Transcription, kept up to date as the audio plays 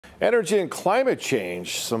Energy and climate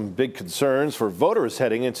change, some big concerns for voters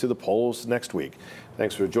heading into the polls next week.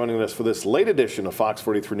 Thanks for joining us for this late edition of Fox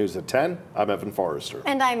 43 News at 10. I'm Evan Forrester.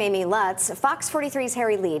 And I'm Amy Lutz. Fox 43's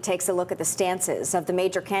Harry Lee takes a look at the stances of the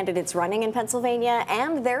major candidates running in Pennsylvania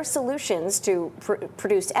and their solutions to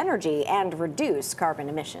produce energy and reduce carbon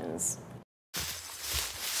emissions.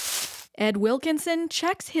 Ed Wilkinson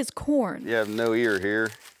checks his corn. You have no ear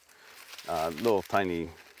here, little tiny,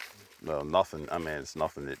 well, nothing. I mean, it's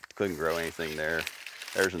nothing. It couldn't grow anything there.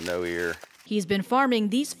 There's a no ear. He's been farming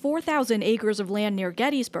these 4,000 acres of land near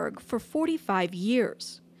Gettysburg for 45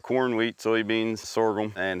 years. Corn, wheat, soybeans,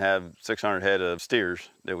 sorghum, and have 600 head of steers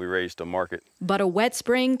that we raise to market. But a wet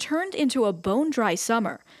spring turned into a bone-dry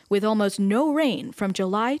summer with almost no rain from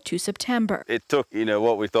July to September. It took,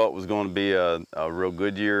 what we thought was going to be a real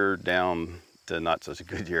good year down to not such a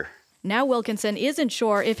good year. Now Wilkinson isn't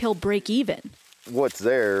sure if he'll break even. What's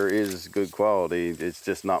there is good quality. It's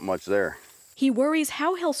just not much there. He worries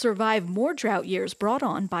how he'll survive more drought years brought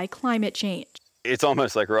on by climate change. It's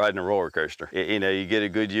almost like riding a roller coaster. You get a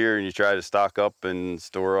good year and you try to stock up and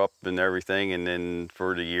store up and everything, and then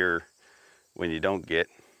for the year when you don't get,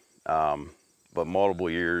 but multiple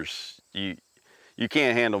years, you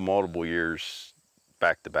can't handle multiple years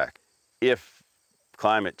back to back. If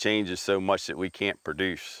climate changes so much that we can't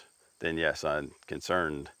produce, then yes, I'm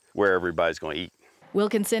concerned where everybody's going to eat.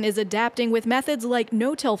 Wilkinson is adapting with methods like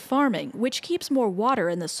no-till farming, which keeps more water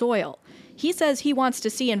in the soil. He says he wants to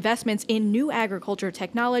see investments in new agriculture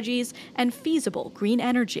technologies and feasible green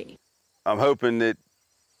energy. I'm hoping that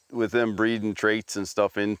with them breeding traits and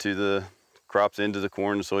stuff into the crops, into the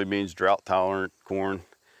corn, soybeans, drought-tolerant corn,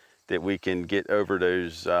 that we can get over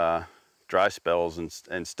those dry spells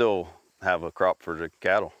and still have a crop for the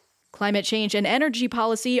cattle. Climate change and energy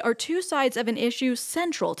policy are two sides of an issue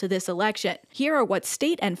central to this election. Here are what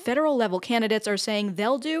state and federal level candidates are saying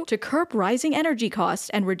they'll do to curb rising energy costs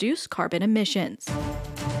and reduce carbon emissions.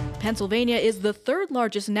 Pennsylvania is the third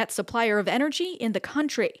largest net supplier of energy in the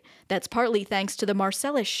country. That's partly thanks to the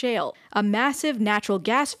Marcellus Shale, a massive natural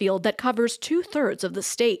gas field that covers 2/3 of the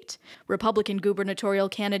state. Republican gubernatorial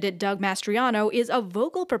candidate Doug Mastriano is a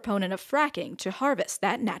vocal proponent of fracking to harvest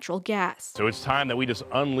that natural gas. So it's time that we just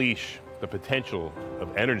unleash the potential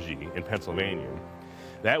of energy in Pennsylvania.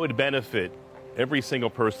 That would benefit every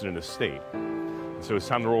single person in the state. So it's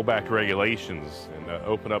time to roll back regulations and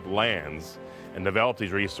open up lands and develop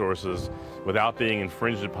these resources without being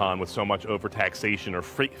infringed upon with so much overtaxation or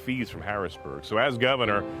fees from Harrisburg. So as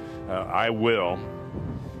governor, I will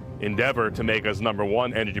endeavor to make us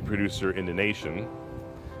 #1 energy producer in the nation.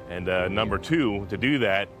 And #2, to do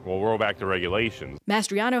that, we'll roll back the regulations.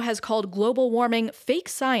 Mastriano has called global warming fake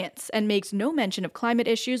science and makes no mention of climate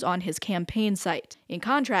issues on his campaign site. In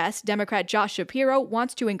contrast, Democrat Josh Shapiro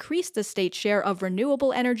wants to increase the state's share of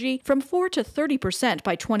renewable energy from 4% to 30%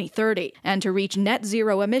 by 2030 and to reach net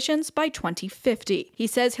zero emissions by 2050. He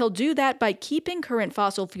says he'll do that by keeping current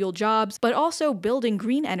fossil fuel jobs, but also building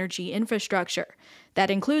green energy infrastructure. That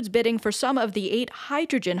includes bidding for some of the 8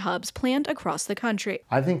 hydrogen hubs planned across the country.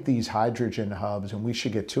 I think these hydrogen hubs, and we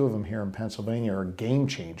should get 2 of them here in Pennsylvania, are game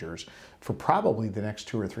changers for probably the next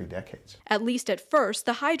 2 or 3 decades. At least at first,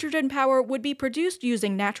 the hydrogen power would be produced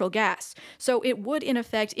using natural gas, so it would in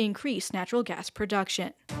effect increase natural gas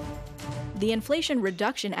production. The Inflation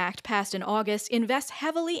Reduction Act passed in August invests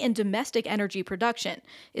heavily in domestic energy production,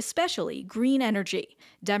 especially green energy.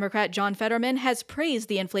 Democrat John Fetterman has praised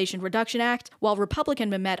the Inflation Reduction Act, while Republican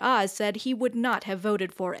Mehmet Oz said he would not have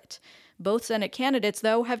voted for it. Both Senate candidates,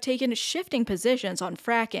 though, have taken shifting positions on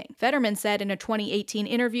fracking. Fetterman said in a 2018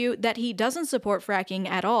 interview that he doesn't support fracking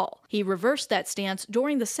at all. He reversed that stance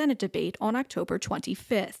during the Senate debate on October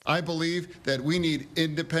 25th. I believe that we need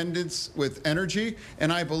independence with energy,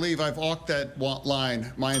 and I believe I've walked that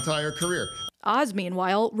line my entire career. Oz,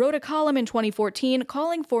 meanwhile, wrote a column in 2014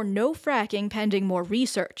 calling for no fracking pending more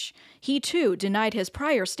research. He, too, denied his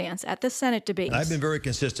prior stance at the Senate debate. I've been very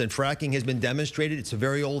consistent. Fracking has been demonstrated. It's a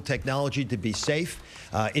very old technology to be safe.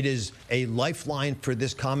 It is a lifeline for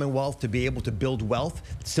this Commonwealth to be able to build wealth,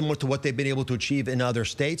 similar to what they've been able to achieve in other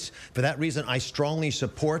states. For that reason, I strongly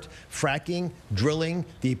support fracking, drilling,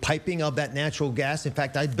 the piping of that natural gas. In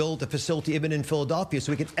fact, I'd build a facility even in Philadelphia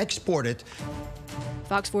so we can export it.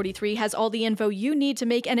 Fox 43 has all the info you need to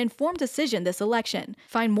make an informed decision this election.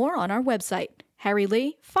 Find more on our website. Harry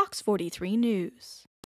Lee, Fox 43 News.